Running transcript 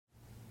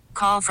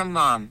call from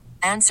mom.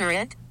 Answer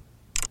it.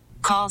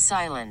 Call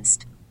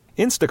silenced.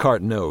 Instacart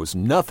knows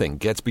nothing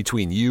gets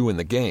between you and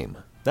the game.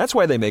 That's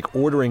why they make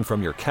ordering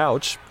from your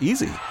couch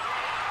easy.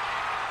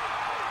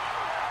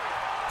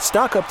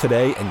 Stock up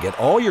today and get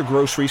all your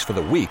groceries for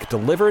the week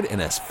delivered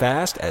in as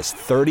fast as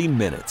 30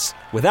 minutes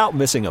without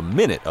missing a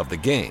minute of the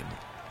game.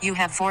 You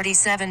have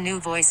 47 new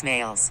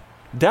voicemails.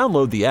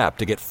 Download the app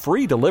to get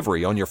free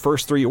delivery on your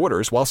first 3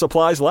 orders while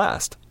supplies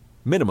last.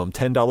 Minimum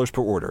 $10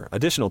 per order.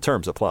 Additional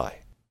terms apply.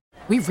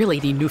 We really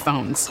need new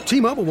phones.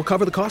 T-Mobile will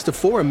cover the cost of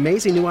 4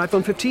 amazing new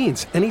iPhone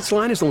 15s, and each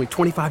line is only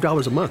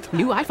 $25 a month.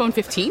 New iPhone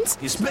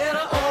 15s? It's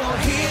better over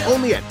here.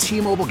 Only at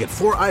T-Mobile, get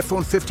 4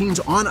 iPhone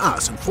 15s on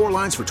us and 4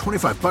 lines for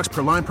 $25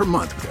 per line per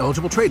month with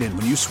eligible trade-in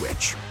when you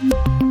switch.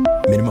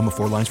 Minimum of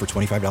 4 lines for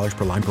 $25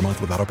 per line per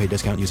month with autopay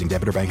discount using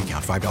debit or bank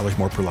account. $5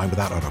 more per line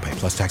without autopay,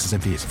 plus taxes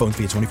and fees. Phone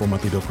fee at 24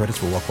 monthly bill credits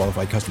for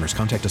well-qualified customers.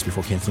 Contact us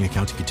before canceling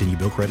account to continue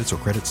bill credits or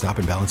credit stop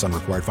and balance on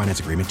required finance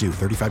agreement due.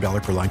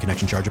 $35 per line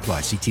connection charge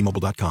applies. See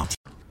T-Mobile.com.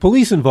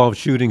 Police-involved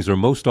shootings are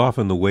most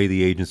often the way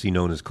the agency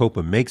known as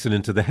COPA makes it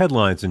into the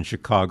headlines in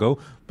Chicago,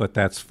 but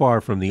that's far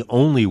from the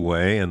only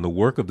way, and the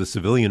work of the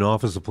Civilian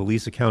Office of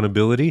Police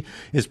Accountability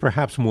is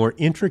perhaps more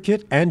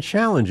intricate and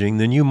challenging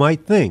than you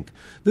might think.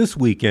 This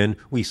weekend,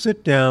 we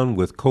sit down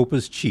with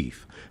COPA's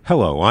chief.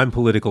 Hello, I'm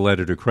political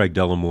editor Craig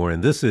Dellamore,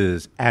 and this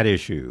is At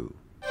Issue.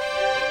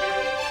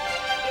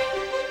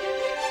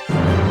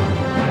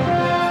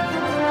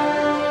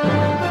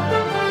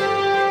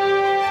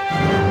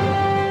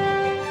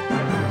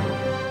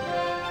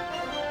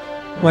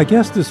 My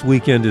guest this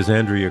weekend is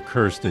Andrea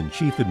Kirsten,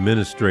 Chief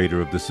Administrator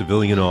of the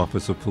Civilian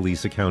Office of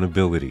Police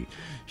Accountability.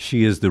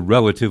 She is the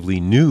relatively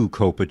new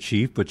COPA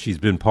chief, but she's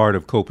been part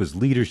of COPA's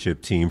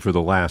leadership team for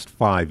the last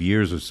 5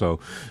 years or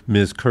so.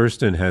 Ms.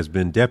 Kirsten has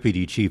been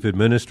Deputy Chief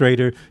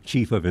Administrator,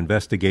 Chief of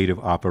Investigative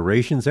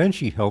Operations, and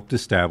she helped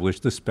establish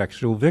the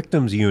Special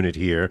Victims Unit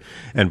here.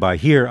 And by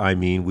here, I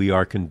mean we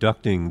are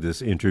conducting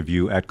this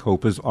interview at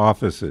COPA's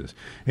offices.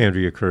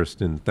 Andrea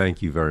Kirsten,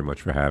 thank you very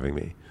much for having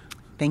me.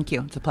 Thank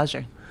you. It's a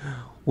pleasure.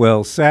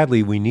 Well,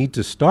 sadly, we need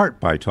to start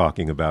by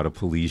talking about a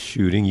police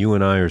shooting. You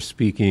and I are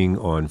speaking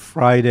on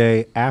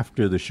Friday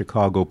after the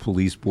Chicago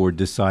Police Board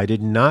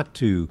decided not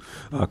to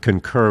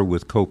concur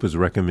with COPA's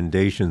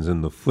recommendations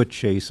in the foot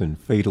chase and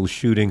fatal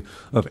shooting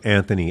of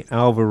Anthony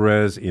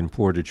Alvarez in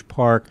Portage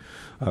Park.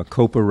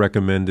 COPA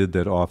recommended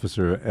that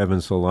Officer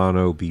Evan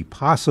Solano be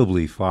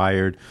possibly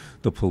fired.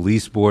 The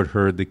police board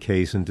heard the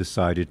case and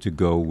decided to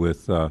go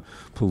with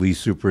Police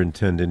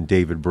Superintendent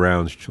David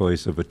Brown's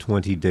choice of a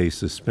 20-day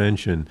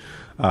suspension.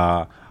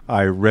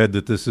 I read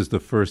that this is the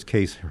first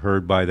case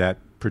heard by that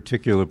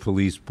particular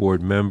police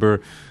board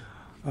member.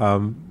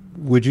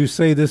 Would you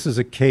say this is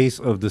a case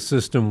of the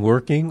system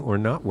working or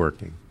not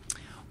working?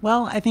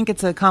 Well, I think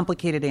it's a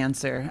complicated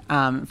answer.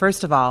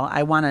 First of all,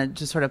 I want to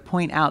just sort of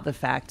point out the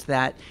fact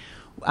that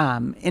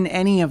in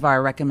any of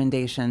our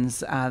recommendations,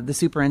 the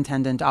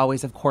superintendent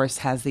always, of course,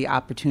 has the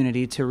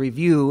opportunity to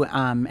review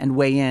and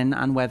weigh in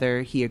on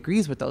whether he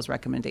agrees with those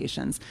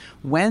recommendations.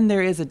 When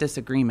there is a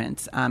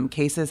disagreement,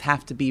 cases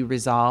have to be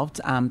resolved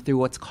through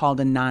what's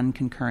called a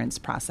non-concurrence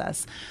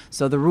process.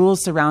 So the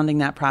rules surrounding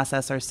that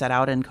process are set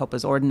out in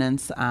COPA's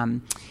ordinance,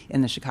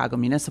 in the Chicago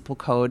Municipal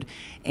Code.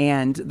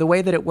 And the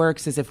way that it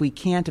works is if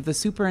the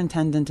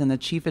superintendent and the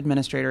chief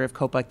administrator of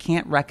COPA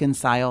can't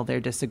reconcile their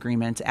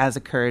disagreement, as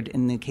occurred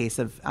in the case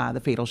of the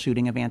fatal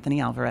shooting of Anthony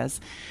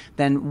Alvarez,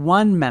 then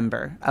one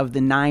member of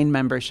the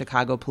 9-member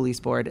Chicago Police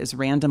Board is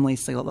randomly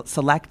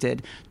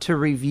selected to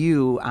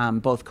review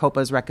both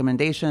COPA's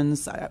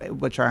recommendations,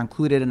 which are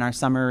included in our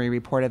summary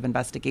report of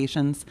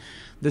investigations,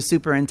 the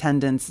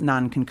superintendent's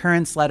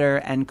non-concurrence letter,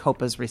 and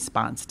COPA's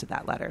response to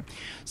that letter.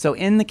 So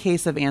in the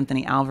case of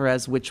Anthony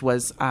Alvarez, which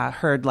was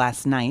heard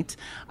last night,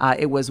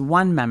 it was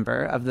one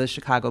member of the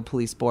Chicago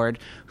Police Board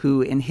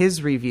who, in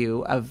his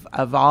review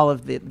of all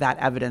of that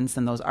evidence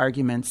and those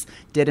arguments,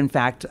 did in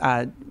fact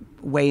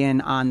weigh in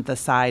on the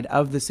side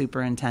of the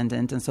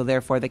superintendent, and so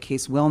therefore the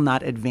case will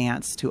not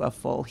advance to a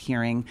full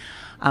hearing.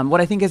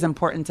 What I think is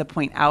important to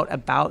point out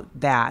about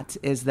that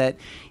is that,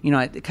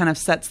 it kind of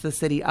sets the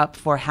city up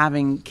for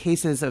having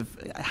cases of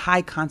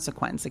high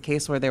consequence, a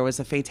case where there was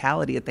a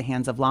fatality at the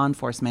hands of law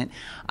enforcement,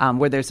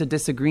 where there's a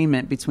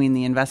disagreement between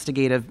the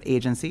investigative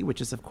agency, which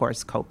is, of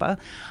course, COPA,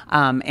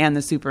 and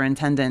the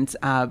superintendent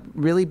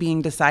really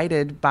being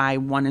decided by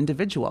one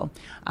individual.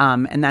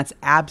 And that's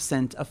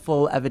absent a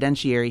full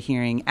evidentiary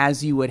hearing,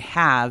 as you would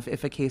have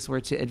if a case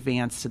were to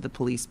advance to the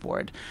police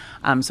board.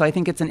 So I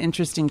think it's an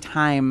interesting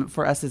time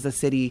for us as a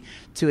city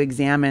to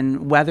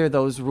examine whether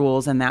those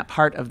rules and that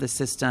part of the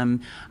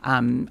system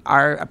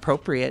are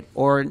appropriate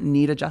or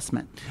need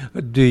adjustment.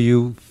 Do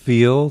you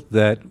feel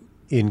that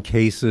in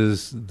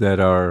cases that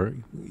are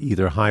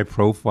either high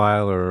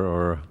profile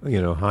or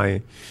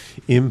high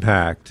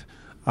impact,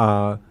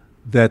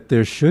 that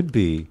there should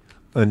be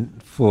a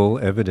full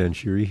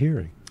evidentiary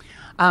hearing?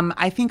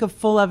 I think a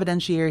full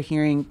evidentiary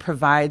hearing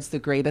provides the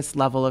greatest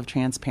level of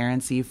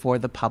transparency for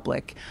the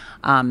public.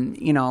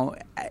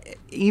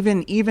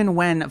 Even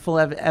when a full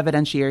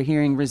evidentiary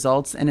hearing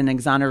results in an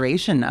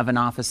exoneration of an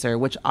officer,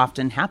 which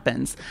often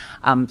happens,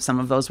 some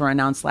of those were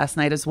announced last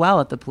night as well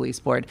at the police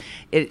board.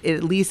 It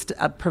at least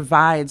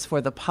provides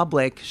for the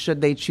public,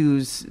 should they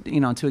choose,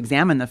 to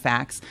examine the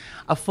facts,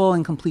 a full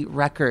and complete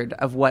record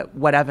of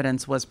what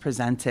evidence was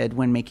presented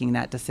when making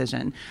that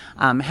decision.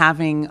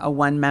 Having a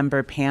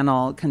one-member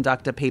panel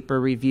conduct a paper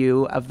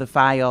review of the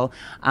file,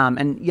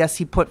 and yes,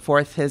 he put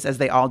forth his, as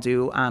they all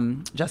do,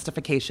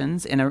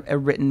 justifications in a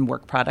written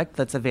work product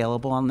that's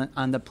available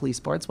on the police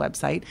board's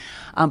website.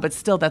 But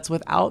still, that's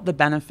without the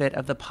benefit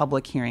of the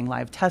public hearing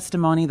live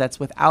testimony. That's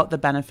without the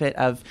benefit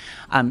of,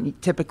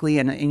 typically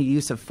in a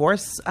use of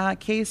force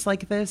case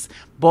like this,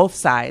 both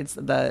sides,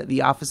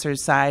 the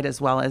officer's side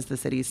as well as the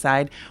city's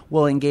side,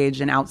 will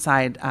engage in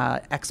outside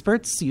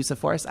experts, use of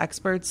force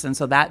experts. And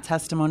so that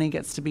testimony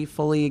gets to be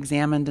fully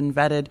examined and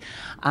vetted.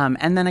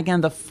 And then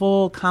again, the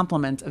full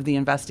complement of the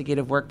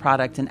investigative work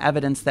product and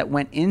evidence that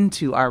went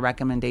into our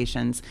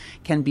recommendations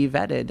can be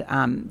vetted.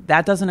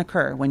 That doesn't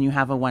occur when you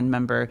have a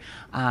one-member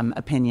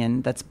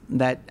opinion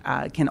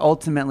that can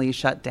ultimately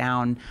shut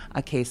down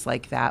a case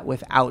like that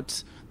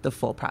without the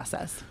full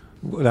process.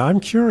 Well, I'm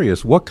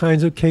curious, what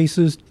kinds of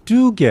cases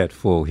do get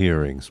full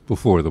hearings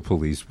before the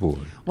police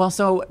board? Well,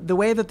 so the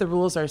way that the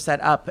rules are set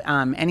up,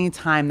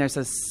 anytime there's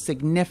a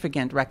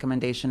significant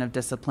recommendation of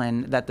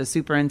discipline that the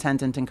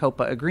superintendent and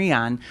COPA agree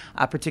on,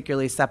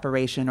 particularly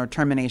separation or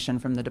termination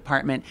from the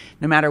department,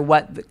 no matter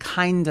what the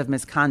kind of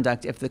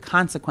misconduct, if the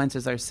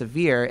consequences are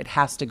severe, it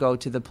has to go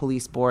to the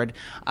police board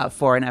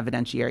for an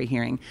evidentiary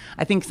hearing.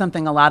 I think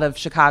something a lot of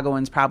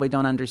Chicagoans probably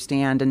don't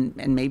understand,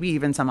 and maybe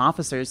even some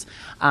officers,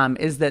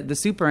 is that the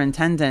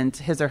superintendent,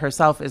 his or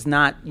herself, is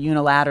not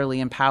unilaterally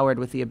empowered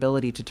with the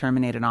ability to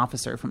terminate an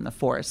officer from the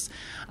force.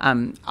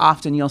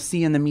 Often you'll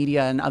see in the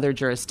media in other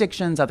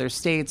jurisdictions, other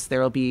states,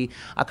 there will be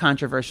a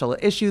controversial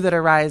issue that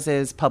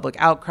arises, public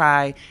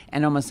outcry,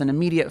 and almost an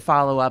immediate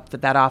follow-up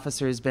that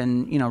officer has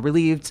been,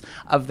 relieved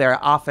of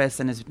their office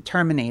and is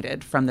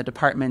terminated from the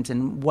department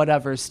in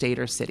whatever state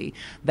or city.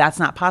 That's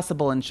not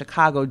possible in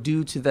Chicago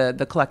due to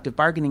the collective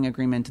bargaining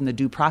agreement and the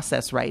due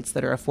process rights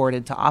that are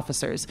afforded to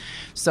officers.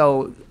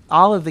 So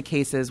all of the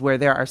cases where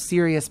there are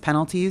serious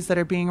penalties that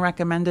are being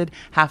recommended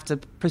have to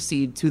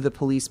proceed to the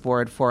police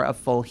board for a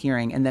full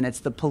hearing. And then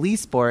it's the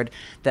police board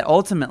that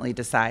ultimately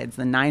decides.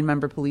 The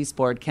 9-member police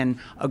board can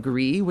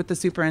agree with the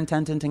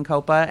superintendent and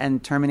COPA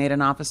and terminate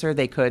an officer.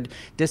 They could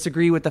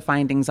disagree with the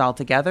findings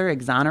altogether,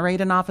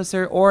 exonerate an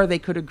officer, or they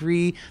could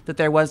agree that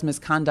there was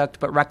misconduct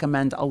but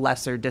recommend a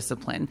lesser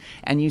discipline.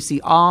 And you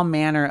see all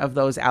manner of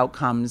those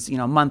outcomes,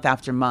 month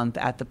after month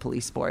at the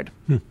police board.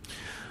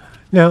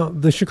 Now,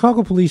 the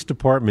Chicago Police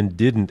Department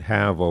didn't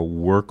have a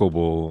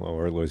workable,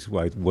 or at least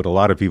what a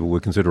lot of people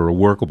would consider a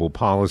workable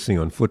policy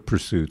on foot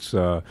pursuits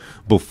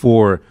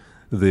before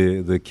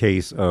the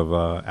case of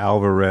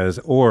Alvarez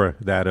or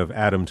that of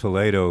Adam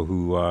Toledo,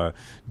 who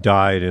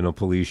died in a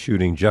police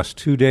shooting just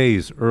 2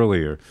 days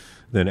earlier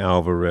than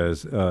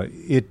Alvarez.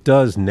 It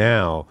does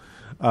now.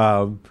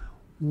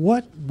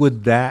 What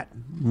would that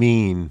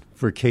mean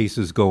for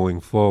cases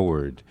going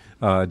forward?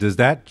 Does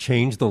that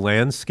change the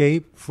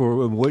landscape?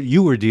 For what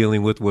you were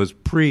dealing with was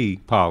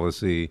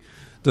pre-policy.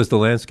 Does the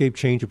landscape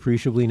change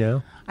appreciably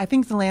now? I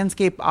think the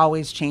landscape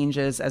always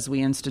changes as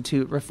we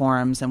institute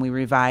reforms and we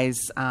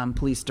revise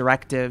police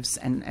directives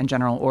and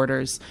general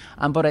orders.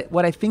 But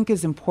what I think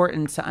is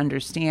important to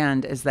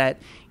understand is that,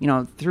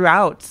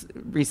 throughout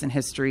recent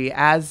history,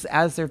 as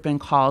there have been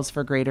calls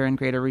for greater and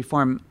greater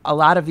reform, a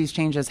lot of these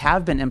changes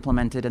have been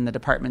implemented in the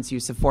department's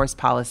use of force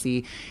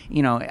policy,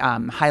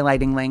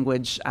 highlighting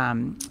language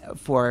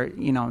for,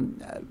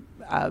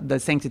 the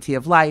sanctity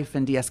of life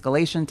and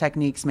de-escalation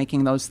techniques,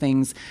 making those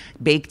things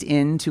baked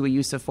into a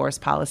use of force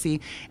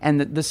policy.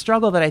 And the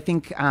struggle that I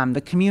think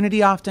the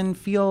community often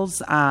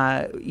feels,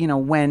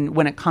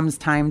 when it comes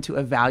time to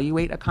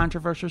evaluate a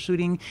controversial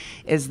shooting,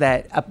 is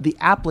that the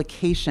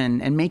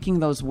application and making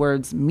those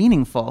words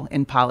meaningful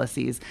in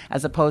policies,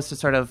 as opposed to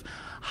sort of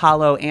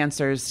hollow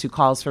answers to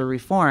calls for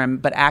reform,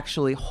 but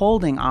actually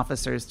holding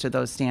officers to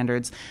those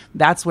standards,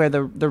 that's where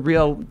the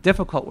real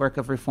difficult work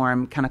of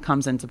reform kind of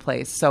comes into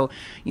place. So,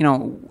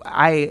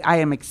 I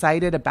am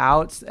excited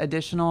about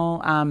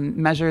additional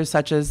measures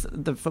such as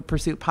the foot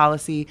pursuit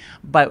policy,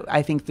 but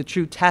I think the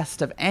true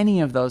test of any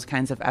of those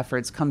kinds of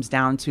efforts comes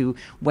down to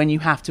when you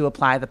have to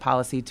apply the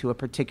policy to a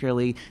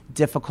particularly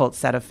difficult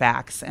set of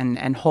facts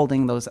and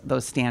holding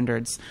those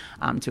standards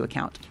to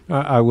account.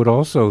 I would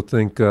also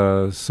think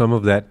some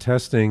of that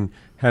testing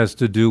has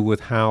to do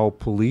with how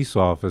police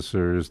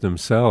officers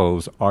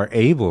themselves are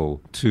able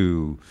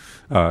to,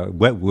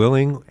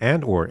 willing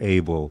and or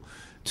able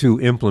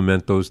to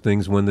implement those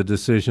things when the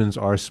decisions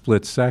are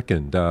split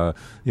second.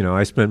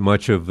 I spent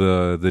much of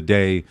the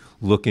day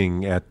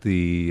looking at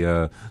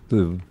the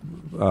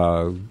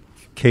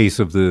case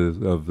of the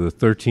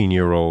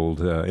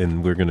 13-year-old,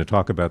 and we're going to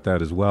talk about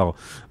that as well,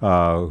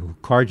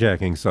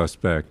 carjacking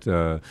suspect.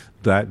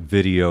 That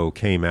video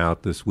came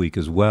out this week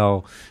as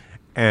well.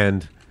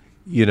 And,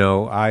 you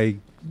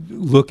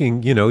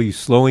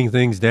slowing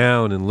things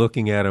down and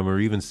looking at them or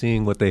even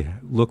seeing what they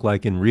look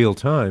like in real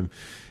time,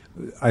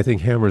 I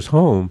think hammers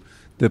home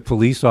that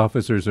police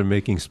officers are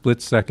making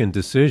split-second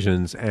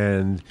decisions.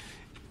 And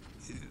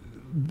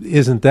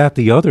isn't that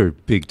the other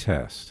big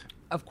test?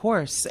 Of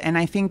course. And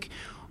I think,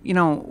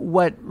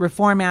 what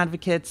reform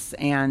advocates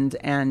and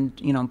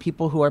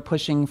people who are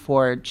pushing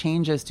for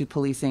changes to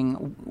policing,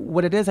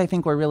 what it is I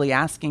think we're really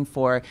asking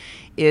for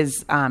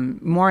is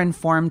more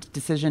informed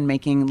decision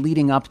making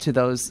leading up to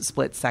those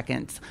split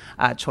second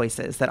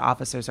choices that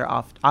officers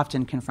are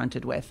often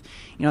confronted with.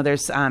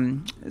 There's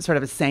sort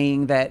of a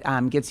saying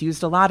that gets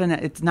used a lot, and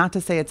it's not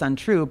to say it's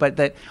untrue, but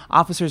that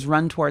officers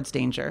run towards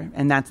danger,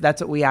 and that's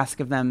what we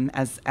ask of them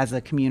as a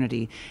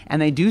community,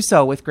 and they do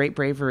so with great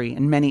bravery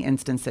in many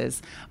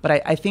instances. But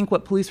I think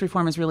what police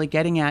reform is really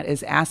getting at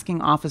is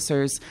asking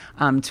officers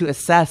to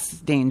assess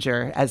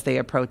danger as they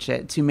approach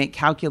it, to make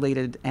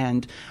calculated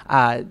and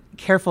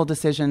careful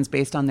decisions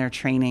based on their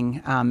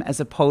training as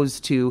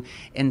opposed to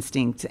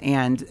instinct.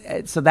 And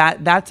so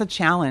that's a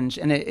challenge,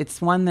 and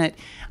it's one that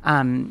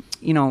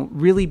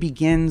really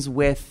begins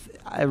with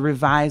a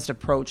revised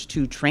approach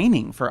to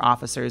training for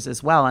officers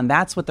as well. And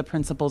that's what the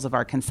principles of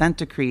our consent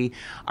decree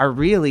are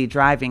really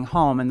driving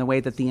home, in the way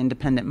that the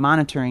independent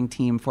monitoring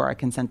team for our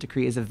consent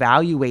decree is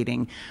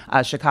evaluating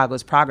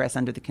Chicago's progress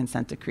under the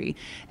consent decree.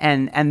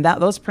 And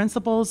those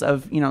principles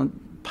of,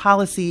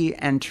 policy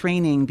and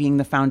training being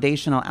the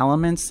foundational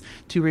elements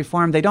to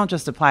reform, they don't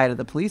just apply to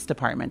the police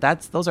department.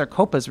 Those are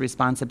COPA's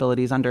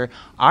responsibilities under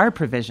our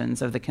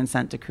provisions of the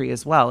consent decree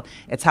as well.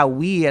 It's how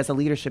we as a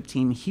leadership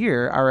team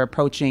here are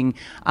approaching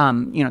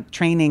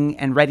training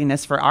and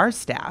readiness for our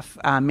staff,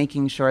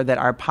 making sure that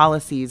our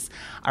policies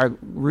are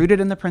rooted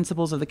in the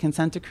principles of the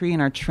consent decree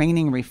and our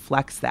training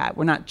reflects that.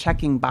 We're not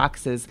checking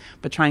boxes,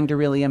 but trying to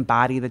really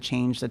embody the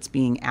change that's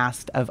being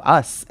asked of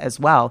us as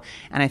well.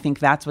 And I think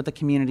that's what the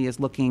community is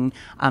looking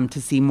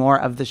to see more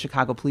of the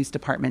Chicago Police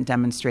Department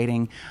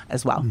demonstrating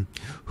as well.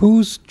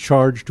 Who's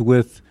charged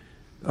with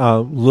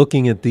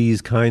looking at these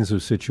kinds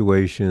of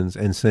situations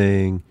and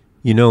saying,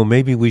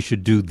 maybe we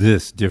should do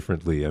this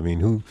differently? I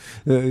mean,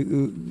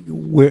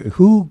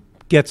 who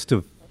gets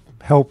to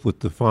help with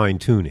the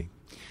fine-tuning?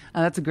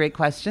 That's a great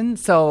question.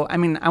 So, I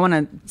want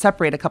to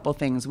separate a couple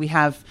things. We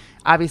have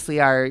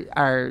obviously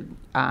our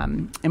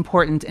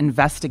important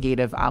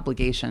investigative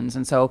obligations.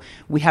 And so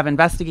we have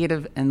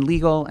investigative and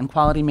legal and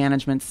quality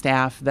management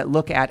staff that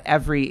look at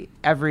every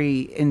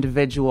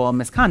individual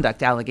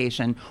misconduct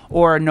allegation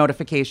or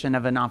notification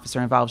of an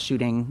officer-involved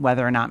shooting,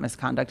 whether or not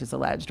misconduct is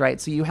alleged, right?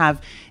 So you have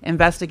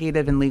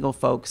investigative and legal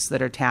folks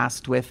that are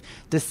tasked with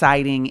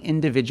deciding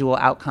individual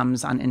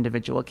outcomes on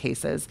individual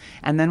cases.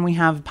 And then we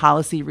have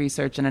policy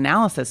research and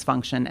analysis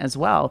function as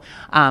well,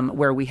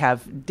 where we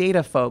have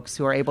data folks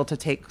who are able to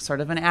take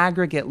sort of an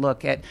aggregate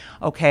look at,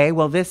 okay,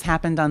 well, this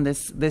happened on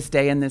this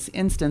day in this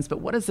instance,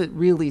 but what is it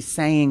really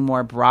saying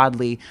more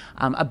broadly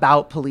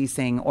about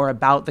policing or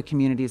about the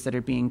communities that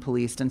are being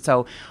policed? And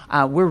so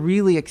we're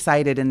really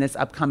excited in this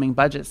upcoming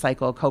budget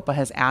cycle. COPA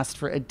has asked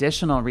for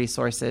additional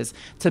resources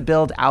to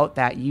build out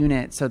that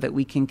unit so that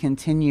we can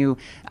continue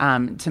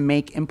to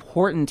make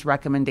important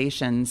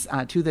recommendations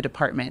to the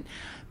department.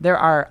 There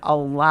are a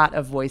lot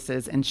of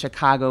voices in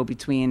Chicago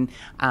between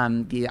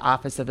the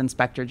Office of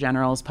Inspector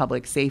General's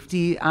Public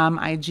Safety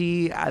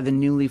IG, the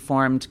newly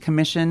formed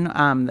commission,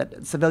 the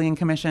Civilian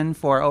Commission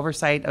for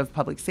Oversight of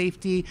Public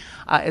Safety,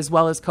 as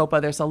well as COPA.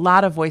 There's a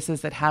lot of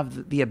voices that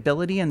have the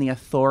ability and the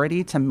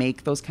authority to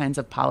make those kinds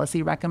of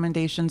policy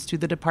recommendations to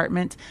the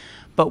department.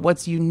 But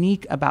what's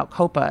unique about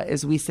COPA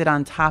is we sit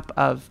on top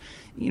of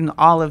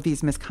all of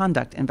these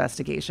misconduct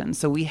investigations.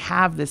 So we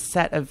have this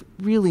set of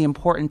really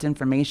important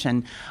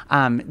information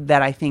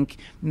that I think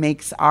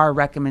makes our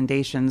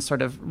recommendations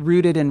sort of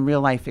rooted in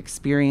real life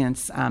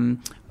experience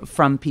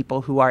from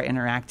people who are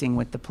interacting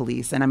with the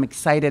police. And I'm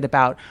excited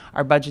about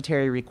our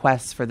budgetary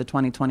requests for the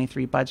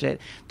 2023 budget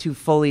to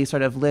fully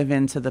sort of live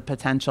into the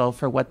potential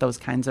for what those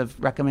kinds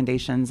of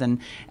recommendations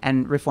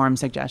and reform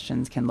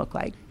suggestions can look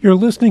like. You're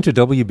listening to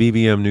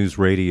WBBM News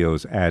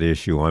Radio's At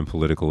Issue. I'm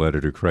political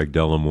editor Craig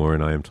Dellamore,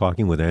 and I am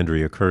talking with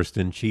Andrea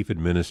Kirsten, Chief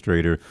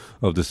Administrator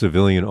of the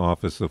Civilian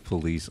Office of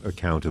Police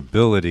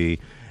Accountability.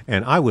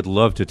 And I would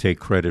love to take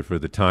credit for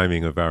the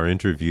timing of our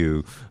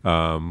interview,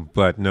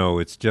 but no,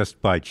 it's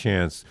just by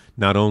chance.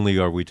 Not only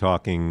are we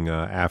talking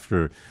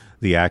after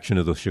the action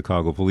of the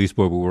Chicago Police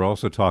Board, but we're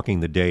also talking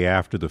the day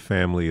after the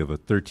family of a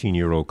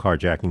 13-year-old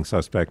carjacking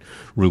suspect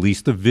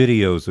released the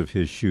videos of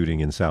his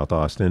shooting in South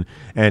Austin.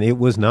 And it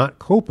was not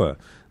COPA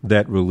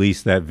that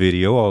released that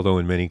video, although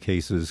in many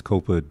cases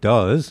COPA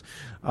does.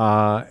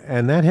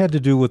 And that had to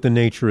do with the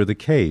nature of the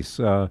case.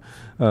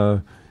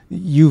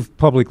 You've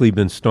publicly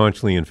been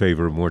staunchly in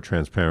favor of more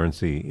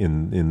transparency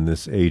in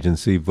this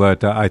agency,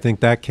 but I think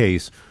that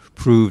case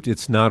proved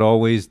it's not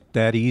always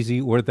that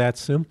easy or that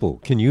simple.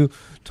 Can you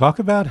talk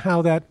about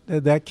how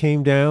that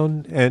came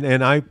down?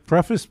 And I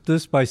prefaced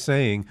this by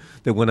saying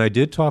that when I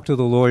did talk to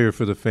the lawyer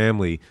for the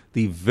family,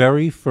 the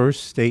very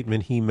first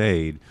statement he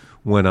made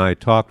when I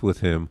talked with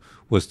him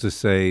was to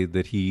say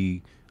that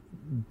he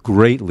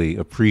greatly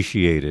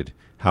appreciated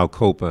how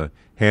COPA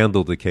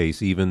handled the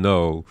case, even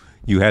though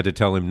you had to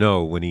tell him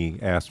no when he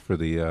asked for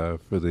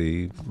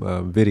the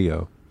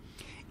video.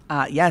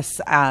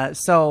 Yes.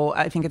 So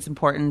I think it's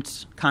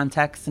important.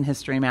 Context and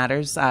history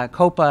matters.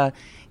 COPA,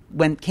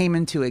 when it came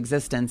into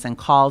existence and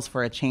calls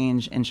for a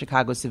change in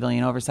Chicago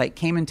civilian oversight,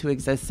 came into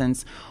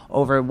existence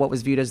over what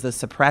was viewed as the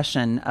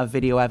suppression of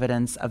video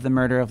evidence of the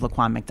murder of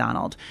Laquan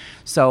McDonald.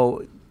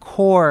 So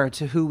core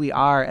to who we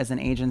are as an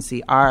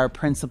agency are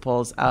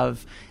principles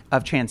of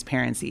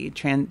transparency.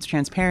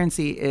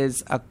 Transparency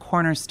is a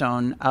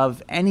cornerstone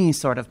of any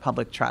sort of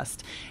public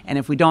trust. And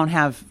if we don't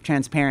have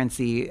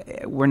transparency,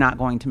 we're not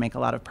going to make a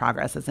lot of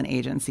progress as an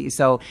agency.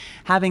 So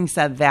having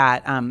said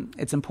that,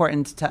 it's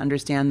important to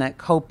understand that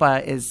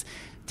COPA is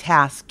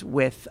tasked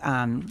with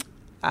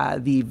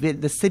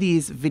the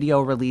city's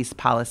video release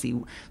policy.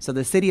 So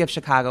the city of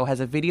Chicago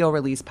has a video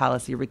release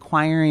policy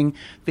requiring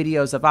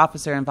videos of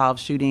officer-involved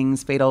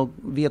shootings, fatal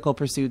vehicle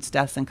pursuits,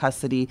 deaths in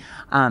custody,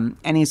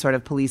 any sort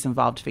of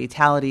police-involved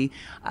fatality.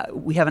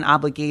 We have an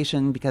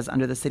obligation, because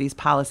under the city's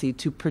policy,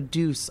 to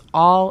produce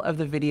all of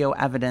the video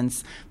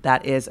evidence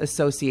that is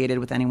associated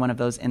with any one of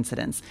those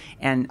incidents.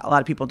 And a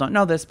lot of people don't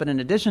know this, but in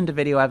addition to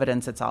video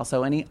evidence, it's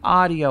also any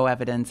audio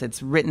evidence,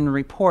 it's written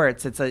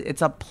reports,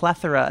 it's a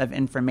plethora of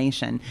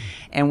information.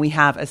 And we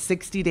have a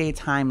 60-day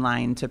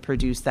timeline to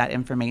produce that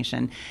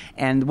information.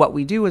 And what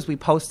we do is we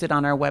post it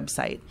on our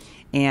website.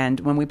 And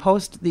when we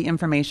post the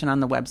information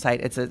on the website,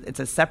 it's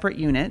a separate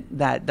unit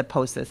that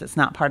posts this. It's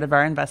not part of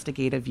our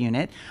investigative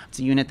unit. It's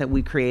a unit that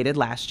we created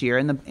last year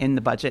in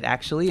the budget,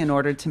 actually, in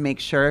order to make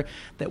sure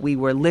that we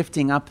were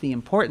lifting up the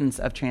importance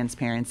of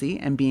transparency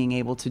and being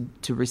able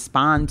to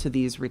respond to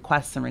these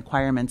requests and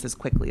requirements as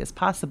quickly as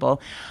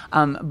possible.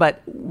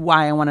 But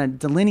why I want to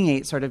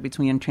delineate sort of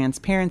between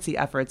transparency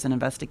efforts and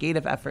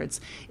investigative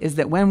efforts is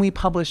that when we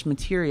publish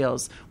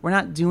materials, we're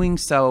not doing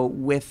so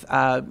with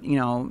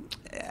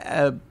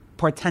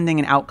portending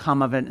an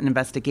outcome of an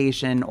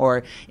investigation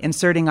or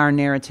inserting our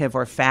narrative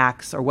or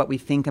facts or what we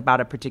think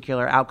about a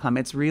particular outcome.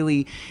 It's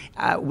really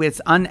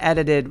with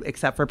unedited,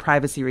 except for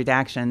privacy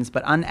redactions,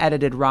 but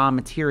unedited raw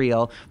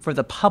material for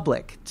the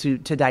public to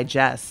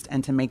digest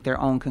and to make their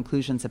own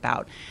conclusions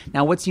about.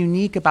 Now, what's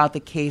unique about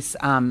the case,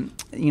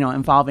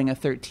 involving a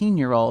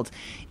 13-year-old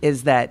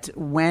is that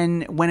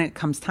when it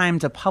comes time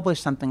to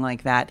publish something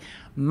like that,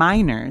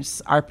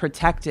 minors are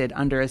protected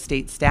under a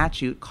state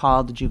statute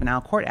called the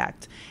Juvenile Court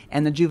Act.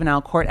 And the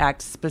Juvenile Court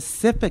Act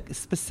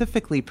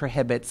specifically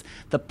prohibits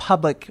the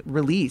public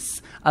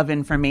release of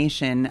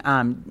information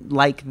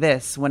like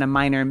this when a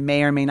minor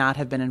may or may not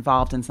have been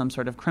involved in some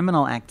sort of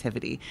criminal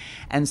activity.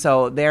 And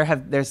so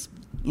there's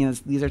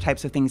these are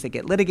types of things that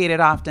get litigated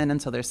often,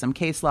 and so there's some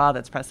case law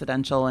that's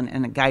precedential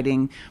and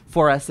guiding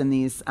for us in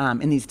these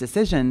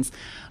decisions.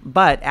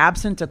 But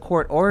absent a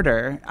court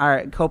order,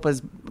 our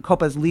COPA's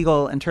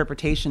legal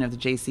interpretation of the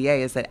JCA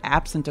is that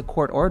absent a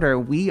court order,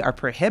 we are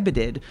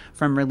prohibited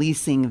from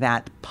releasing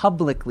that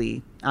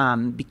publicly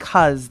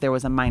because there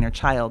was a minor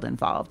child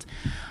involved.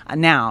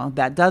 Now,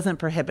 that doesn't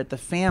prohibit the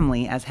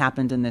family, as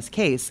happened in this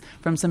case,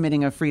 from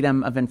submitting a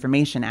Freedom of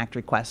Information Act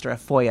request, or a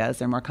FOIA, as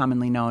they're more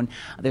commonly known.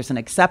 There's an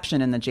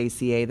exception in the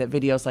JCA that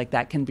videos like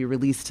that can be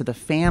released to the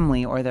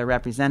family or their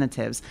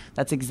representatives.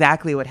 That's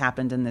exactly what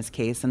happened in this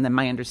case. And then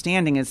my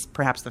understanding is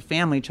perhaps the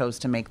family chose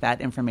to make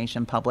that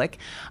information public,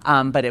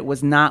 but it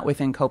was not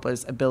within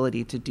COPA's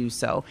ability to do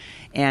so.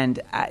 And,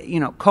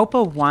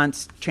 COPA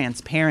wants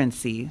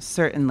transparency,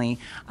 certainly,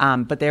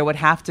 but there would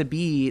have to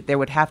be,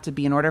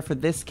 in order for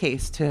this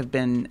case to have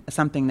been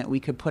something that we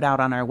could put out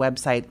on our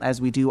website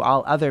as we do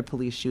all other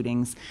police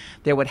shootings,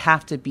 there would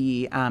have to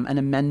be an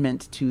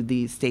amendment to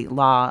the state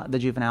law, the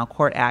Juvenile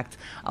Court Act,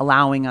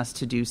 allowing us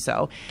to do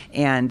so.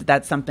 And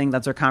that's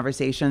those are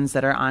conversations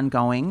that are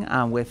ongoing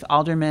with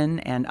aldermen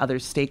and other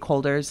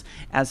stakeholders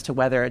as to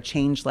whether a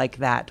change like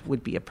that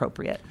would be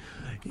appropriate.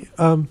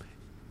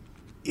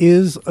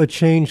 Is a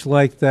change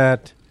like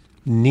that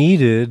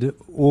needed,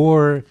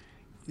 or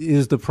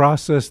is the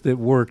process that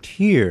worked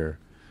here?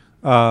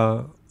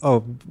 Because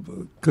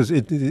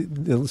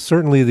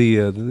certainly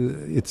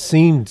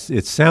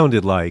it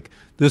sounded like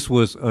this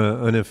was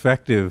an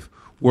effective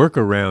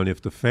workaround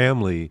if the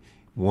family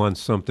wants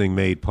something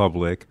made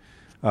public.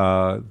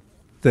 It's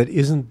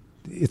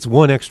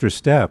one extra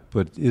step,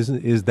 but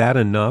is that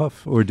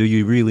enough, or do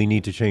you really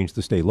need to change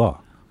the state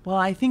law? Well,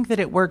 I think that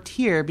it worked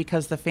here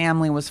because the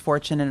family was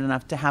fortunate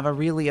enough to have a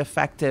really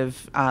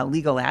effective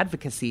legal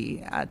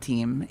advocacy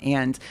team.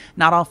 And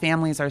not all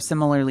families are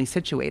similarly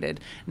situated.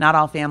 Not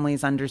all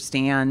families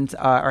understand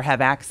or have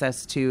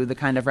access to the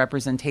kind of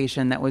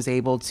representation that was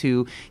able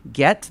to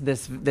get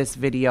this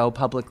video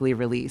publicly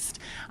released.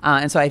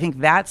 And so I think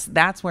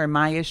that's where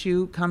my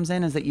issue comes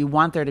in, is that you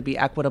want there to be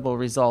equitable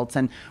results.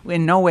 And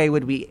in no way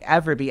would we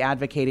ever be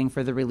advocating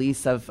for the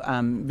release of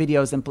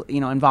videos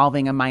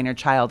involving a minor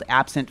child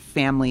absent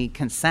family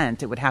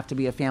consent. It would have to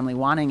be a family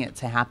wanting it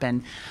to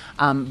happen.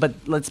 But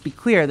let's be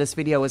clear, this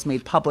video was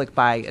made public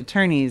by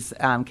attorneys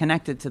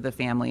connected to the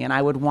family, and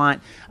I would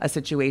want a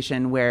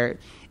situation where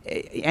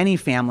any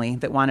family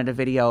that wanted a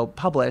video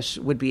published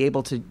would be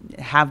able to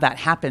have that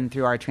happen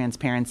through our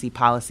transparency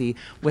policy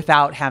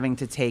without having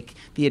to take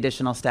the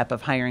additional step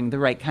of hiring the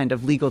right kind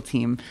of legal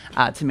team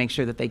to make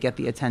sure that they get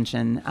the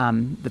attention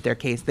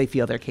that they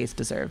feel their case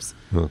deserves.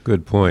 Well,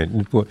 good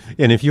point.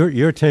 And if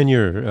your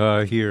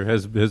tenure here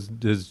has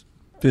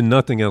been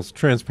nothing else,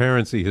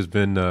 transparency has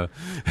been a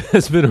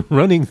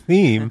running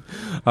theme,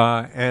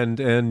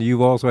 and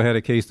you've also had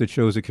a case that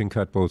shows it can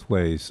cut both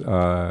ways.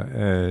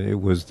 And it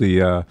was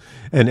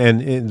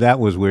and that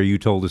was where you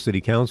told the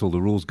city council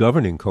the rules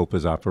governing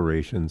COPA's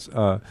operations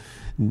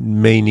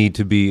may need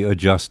to be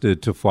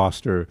adjusted to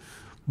foster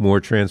more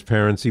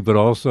transparency, but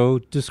also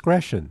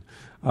discretion.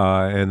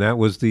 And that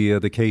was the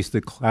case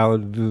that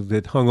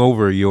hung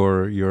over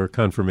your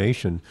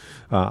confirmation.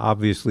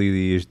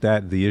 Obviously,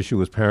 the issue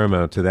was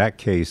paramount to that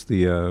case.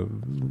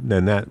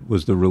 And that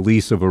was the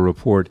release of a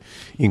report,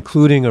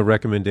 including a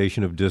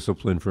recommendation of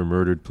discipline for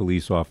murdered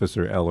police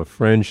officer Ella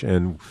French,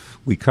 and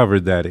we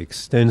covered that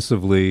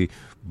extensively.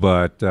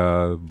 But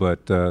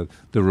the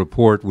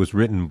report was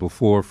written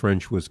before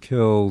French was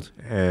killed,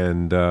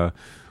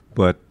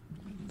 but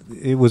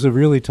it was a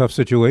really tough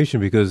situation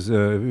because,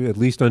 at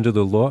least under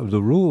the law,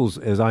 the rules,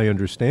 as I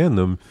understand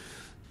them,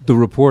 the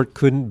report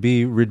couldn't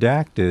be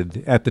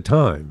redacted at the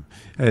time.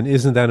 And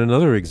isn't that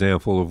another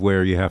example of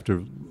where you have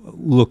to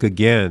look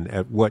again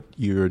at what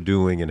you're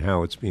doing and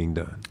how it's being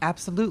done?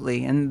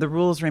 Absolutely. And the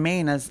rules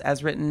remain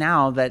as written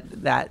now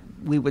that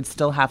we would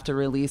still have to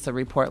release a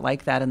report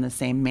like that in the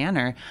same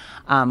manner.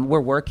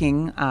 We're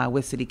working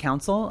with City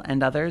Council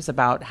and others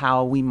about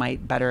how we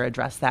might better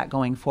address that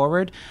going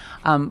forward.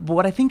 But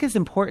what I think is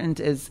important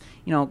is,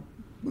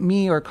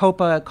 me or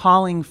COPA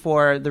calling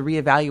for the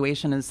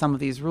reevaluation of some of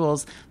these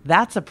rules.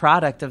 That's a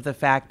product of the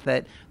fact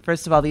that,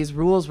 first of all, these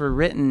rules were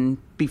written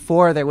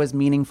before there was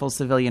meaningful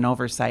civilian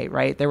oversight,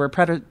 right? There were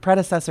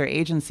predecessor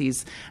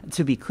agencies,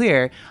 to be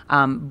clear,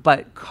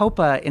 but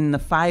COPA, in the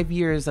 5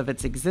 years of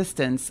its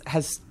existence,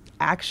 has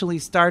actually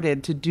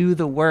started to do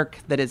the work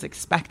that is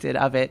expected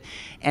of it.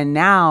 And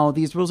now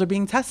these rules are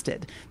being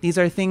tested. These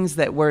are things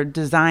that were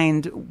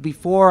designed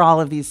before all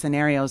of these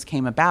scenarios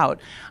came about.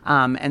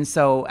 And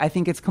so I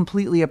think it's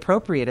completely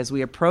appropriate as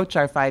we approach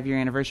our 5-year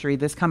anniversary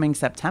this coming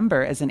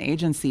September as an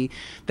agency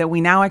that we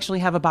now actually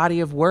have a body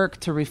of work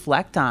to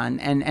reflect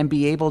on and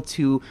be able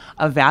to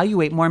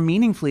evaluate more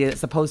meaningfully,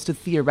 as opposed to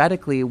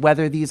theoretically,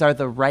 whether these are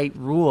the right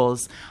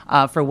rules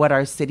for what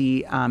our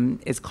city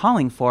is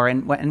calling for,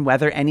 and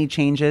whether any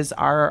changes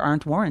are or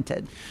aren't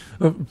warranted.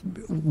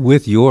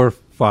 With your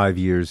 5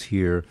 years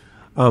here,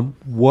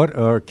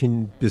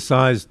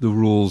 besides the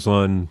rules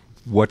on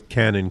what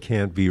can and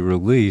can't be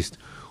released,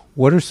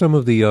 what are some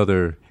of the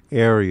other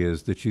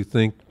areas that you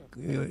think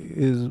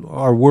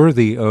are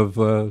worthy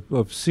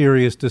of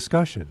serious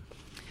discussion?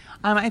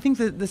 I think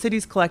that the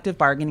city's collective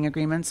bargaining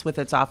agreements with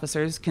its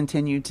officers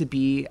continue to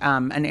be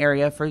an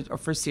area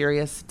for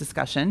serious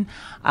discussion.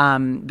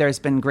 There's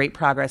been great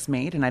progress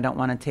made, and I don't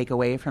want to take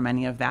away from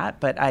any of that,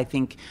 but I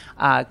think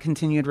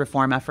continued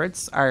reform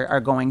efforts are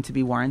going to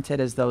be warranted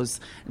as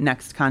those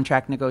next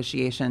contract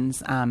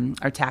negotiations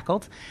are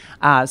tackled.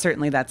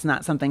 Certainly that's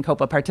not something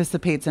COPA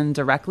participates in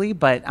directly,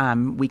 but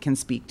we can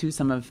speak to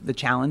some of the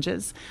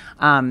challenges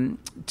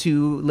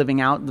to living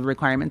out the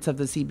requirements of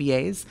the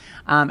CBAs.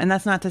 And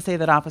that's not to say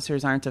that officers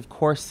aren't, of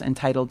course,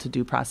 entitled to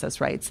due process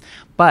rights,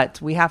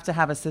 but we have to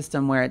have a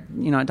system where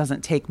it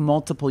doesn't take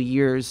multiple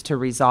years to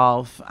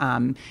resolve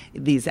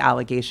these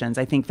allegations.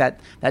 I think that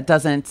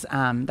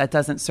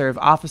doesn't serve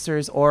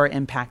officers or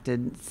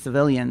impacted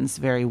civilians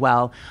very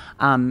well.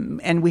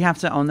 And we have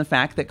to own the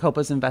fact that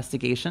COPA's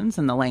investigations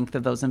and the length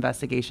of those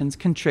investigations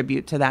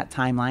contribute to that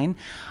timeline.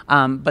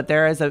 But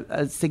there is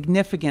a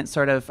significant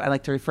sort of, I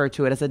like to refer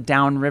to it as a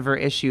downriver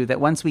issue, that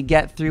once we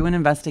get through an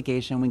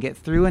investigation, we get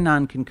through a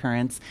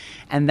non-concurrence,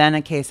 and then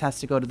a case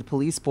has to go to the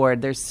police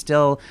board, there's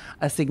still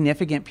a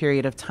significant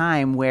period of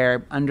time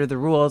where, under the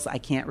rules, I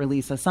can't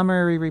release a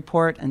summary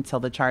report until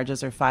the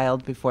charges are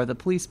filed before the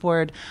police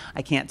board.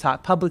 I can't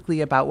talk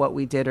publicly about what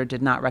we did or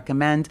did not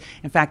recommend.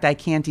 In fact, I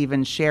can't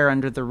even share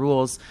under the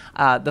rules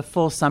the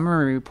full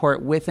summary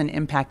report with an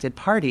impacted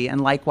party.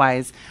 And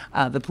likewise,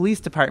 the police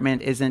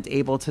department isn't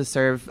able to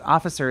serve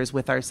officers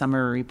with our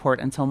summary report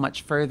until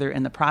much further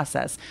in the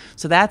process.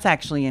 So that's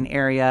actually an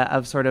area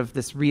of sort of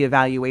this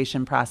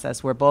reevaluation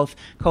process where both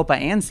COPA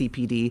and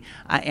CPD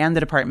and the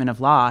Department of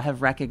Law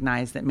have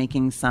recognized that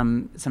making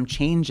some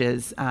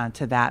changes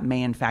to that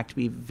may in fact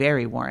be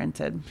very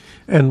warranted.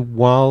 And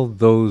while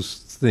those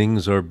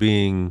things are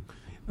being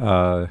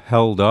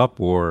held up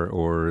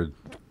or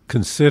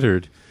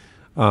considered,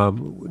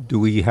 do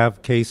we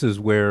have cases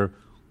where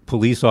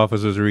police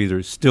officers are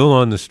either still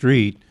on the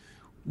street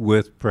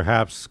with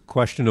perhaps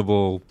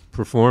questionable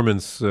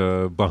performance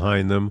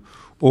behind them,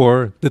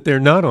 or that they're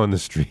not on the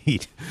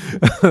street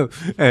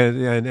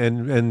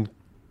and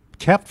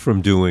kept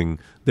from doing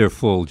their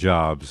full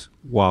jobs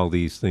while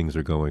these things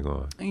are going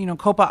on?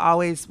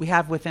 COPA we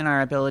have within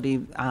our ability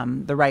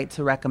the right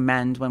to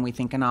recommend when we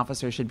think an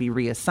officer should be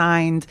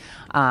reassigned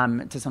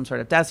to some sort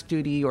of desk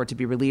duty or to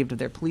be relieved of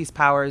their police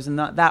powers. And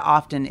that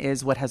often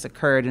is what has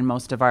occurred in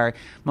most of our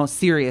most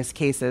serious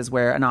cases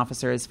where an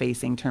officer is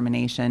facing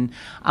termination.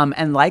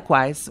 And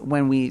likewise,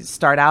 when we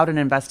start out an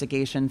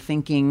investigation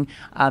thinking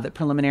that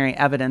preliminary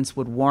evidence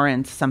would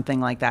warrant something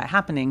like that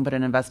happening, but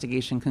an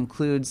investigation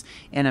concludes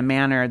in a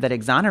manner that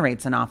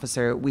exonerates an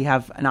officer, we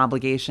have an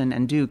obligation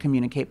and do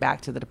communicate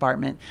back to the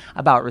department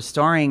about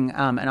restoring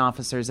an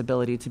officer's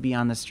ability to be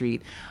on the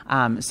street.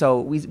 So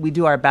we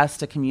do our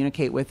best to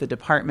communicate with the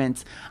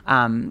department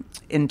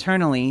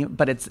internally,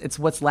 but it's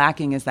what's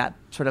lacking is that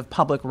sort of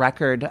public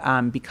record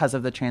because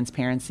of the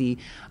transparency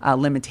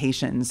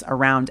limitations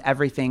around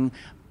everything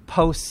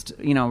post,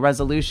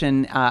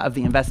 resolution of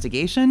the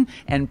investigation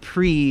and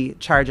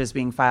pre-charges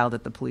being filed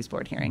at the police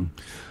board hearing.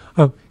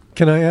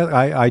 Can I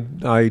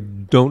add, I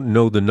don't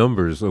know the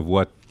numbers of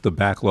what the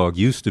backlog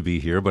used to be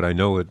here, but I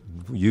know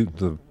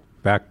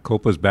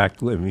COPA's back.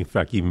 In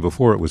fact, even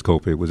before it was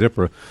COPA, it was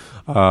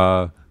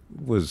IPRA,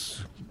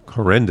 was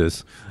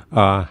horrendous.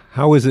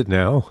 How is it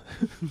now?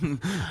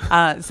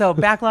 So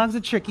backlog's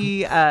a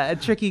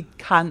tricky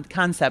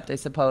concept, I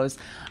suppose.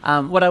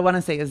 What I want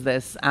to say is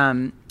this.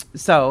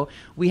 So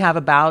we have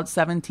about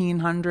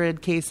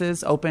 1,700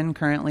 cases open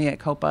currently at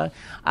COPA.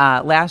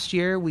 Last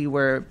year, we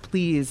were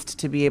pleased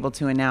to be able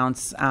to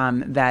announce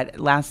that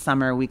last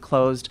summer we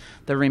closed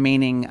the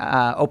remaining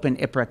open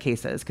IPRA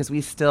cases because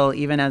we still,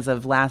 even as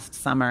of last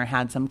summer,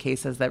 had some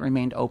cases that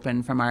remained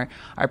open from our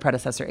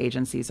predecessor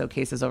agency, so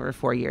cases over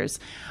 4 years.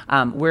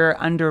 We're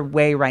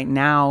underway right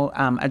now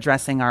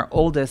addressing our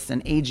oldest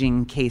and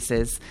aging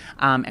cases,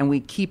 and we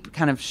keep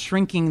kind of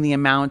shrinking the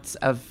amount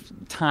of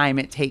time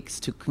it takes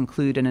to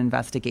conclude an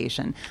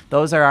investigation.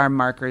 Those are our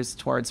markers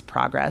towards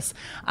progress.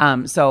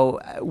 So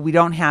we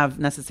don't have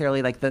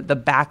necessarily like the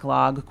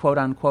backlog, quote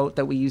unquote,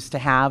 that we used to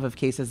have of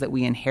cases that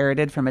we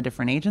inherited from a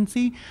different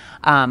agency.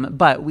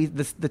 But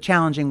the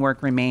challenging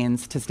work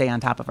remains to stay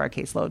on top of our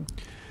caseload.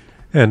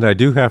 And I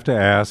do have to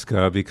ask,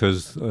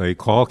 because a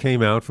call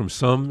came out from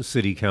some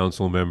city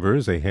council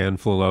members, a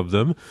handful of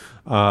them,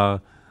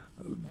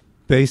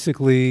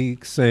 basically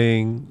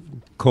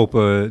saying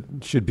COPA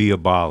should be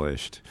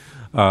abolished.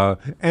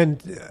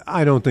 And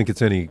I don't think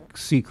it's any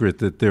secret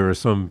that there are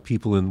some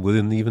people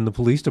within even the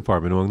police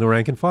department, among the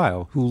rank and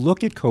file, who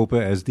look at COPA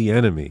as the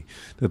enemy,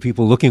 the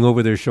people looking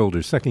over their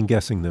shoulders,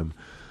 second-guessing them.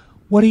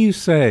 What do you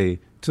say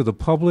to the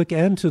public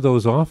and to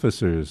those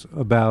officers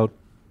about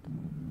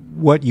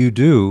what you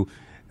do?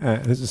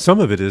 Some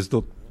of it is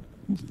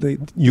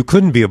you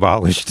couldn't be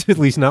abolished, at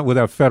least not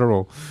without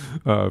federal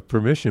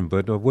permission.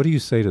 But what do you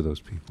say to those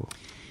people?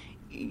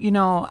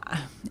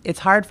 It's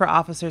hard for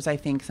officers, I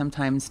think,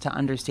 sometimes to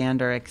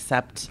understand or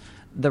accept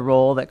the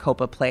role that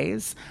COPA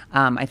plays.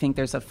 I think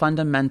there's a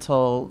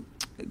fundamental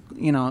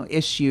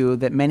issue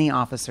that many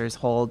officers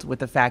hold with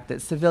the fact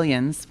that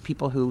civilians,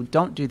 people who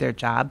don't do their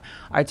job,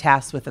 are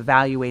tasked with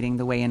evaluating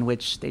the way in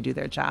which they do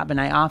their job.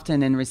 And I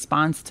often, in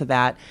response to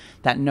that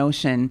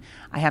notion,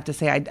 I have to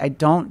say I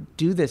don't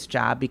do this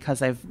job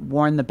because I've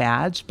worn the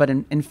badge, but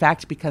in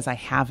fact because I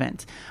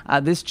haven't.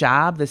 This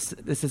job, this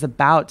is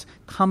about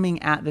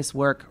coming at this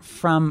work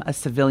from a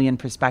civilian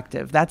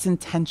perspective. That's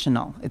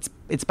intentional.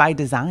 It's by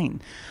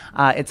design.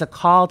 It's a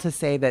call to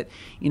say that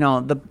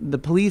the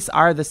police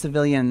are the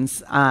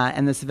civilians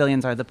and the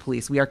civilians are the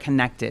police. We are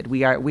connected.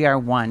 We are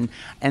one.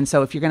 And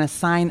so if you're going to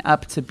sign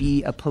up to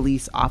be a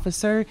police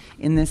officer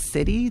in this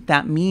city,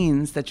 that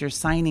means that you're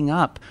signing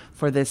up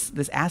for this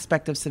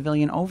aspect of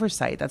civilian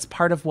oversight. That's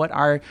part of what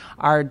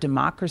our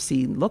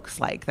democracy looks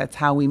like. That's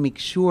how we make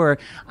sure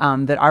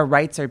that our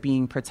rights are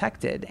being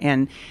protected.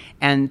 And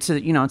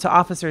to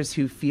officers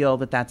who feel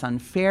that that's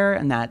unfair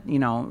and that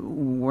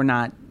we're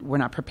not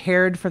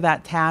prepared for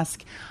that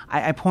task,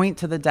 I point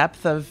to the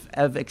depth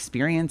of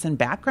experience and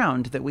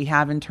background that we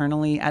have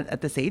internally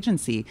at this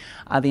agency,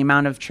 the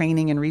amount of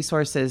training and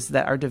resources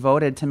that are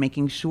devoted to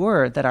making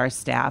sure that our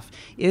staff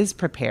is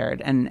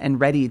prepared and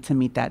ready to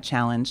meet that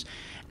challenge.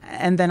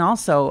 And then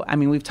also,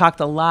 we've talked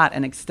a lot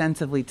and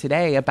extensively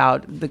today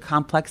about the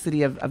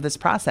complexity of this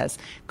process.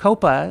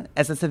 COPA,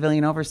 as a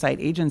civilian oversight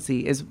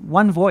agency, is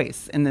one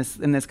voice in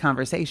this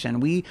conversation.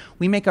 We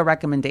make a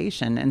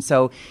recommendation. And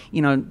so,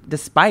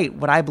 despite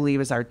what I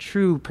believe is our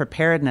true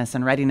preparedness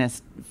and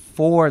readiness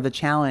for the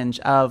challenge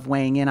of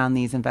weighing in on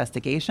these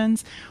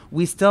investigations,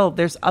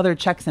 there's other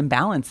checks and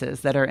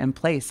balances that are in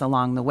place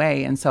along the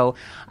way. And so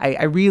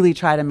I really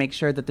try to make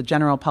sure that the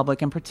general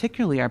public, and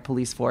particularly our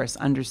police force,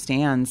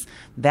 understands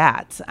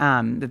that.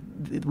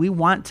 We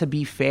want to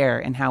be fair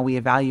in how we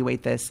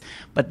evaluate this,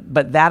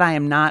 but that I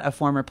am not a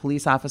former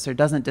police officer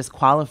doesn't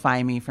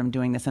disqualify me from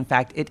doing this. In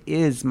fact, it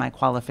is my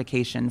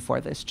qualification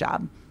for this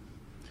job.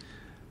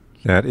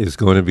 That is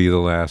going to be the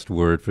last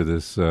word for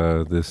this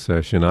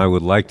session. I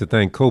would like to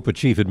thank COPA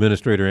Chief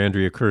Administrator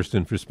Andrea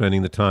Kirsten for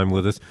spending the time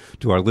with us.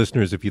 To our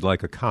listeners, if you'd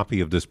like a copy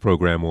of this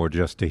program or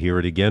just to hear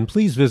it again,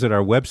 please visit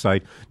our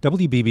website,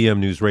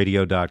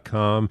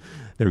 WBBMNewsRadio.com.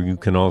 There you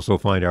can also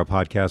find our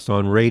podcast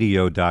on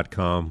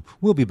radio.com.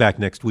 We'll be back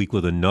next week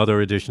with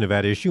another edition of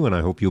At Issue, and I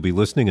hope you'll be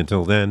listening.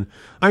 Until then,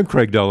 I'm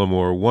Craig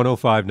Dellamore,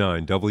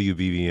 105.9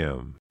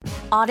 WBBM.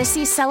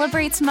 Odyssey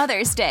celebrates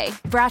Mother's Day,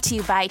 brought to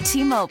you by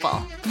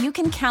T-Mobile. You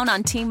can count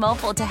on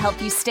T-Mobile to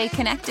help you stay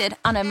connected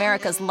on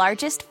America's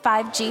largest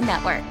 5G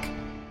network.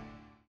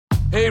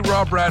 Hey,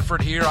 Rob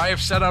Bradford here. I have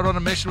set out on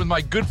a mission with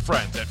my good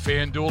friends at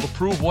FanDuel to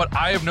prove what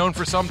I have known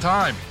for some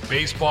time.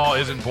 Baseball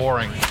isn't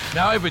boring.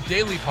 Now I have a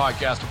daily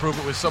podcast to prove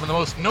it with some of the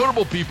most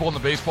notable people in the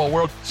baseball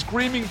world,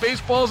 screaming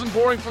baseball isn't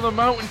boring from the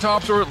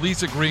mountaintops, or at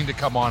least agreeing to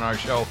come on our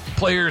show.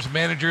 Players,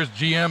 managers,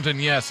 GMs,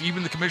 and yes,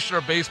 even the commissioner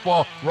of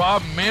baseball,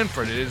 Rob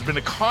Manfred. It has been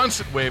a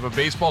constant wave of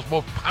baseball's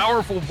most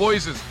powerful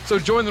voices. So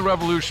join the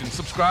revolution.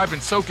 Subscribe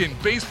and soak in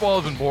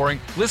Baseball Isn't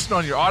Boring. Listen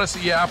on your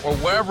Odyssey app or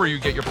wherever you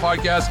get your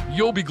podcasts.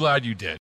 You'll be glad you did.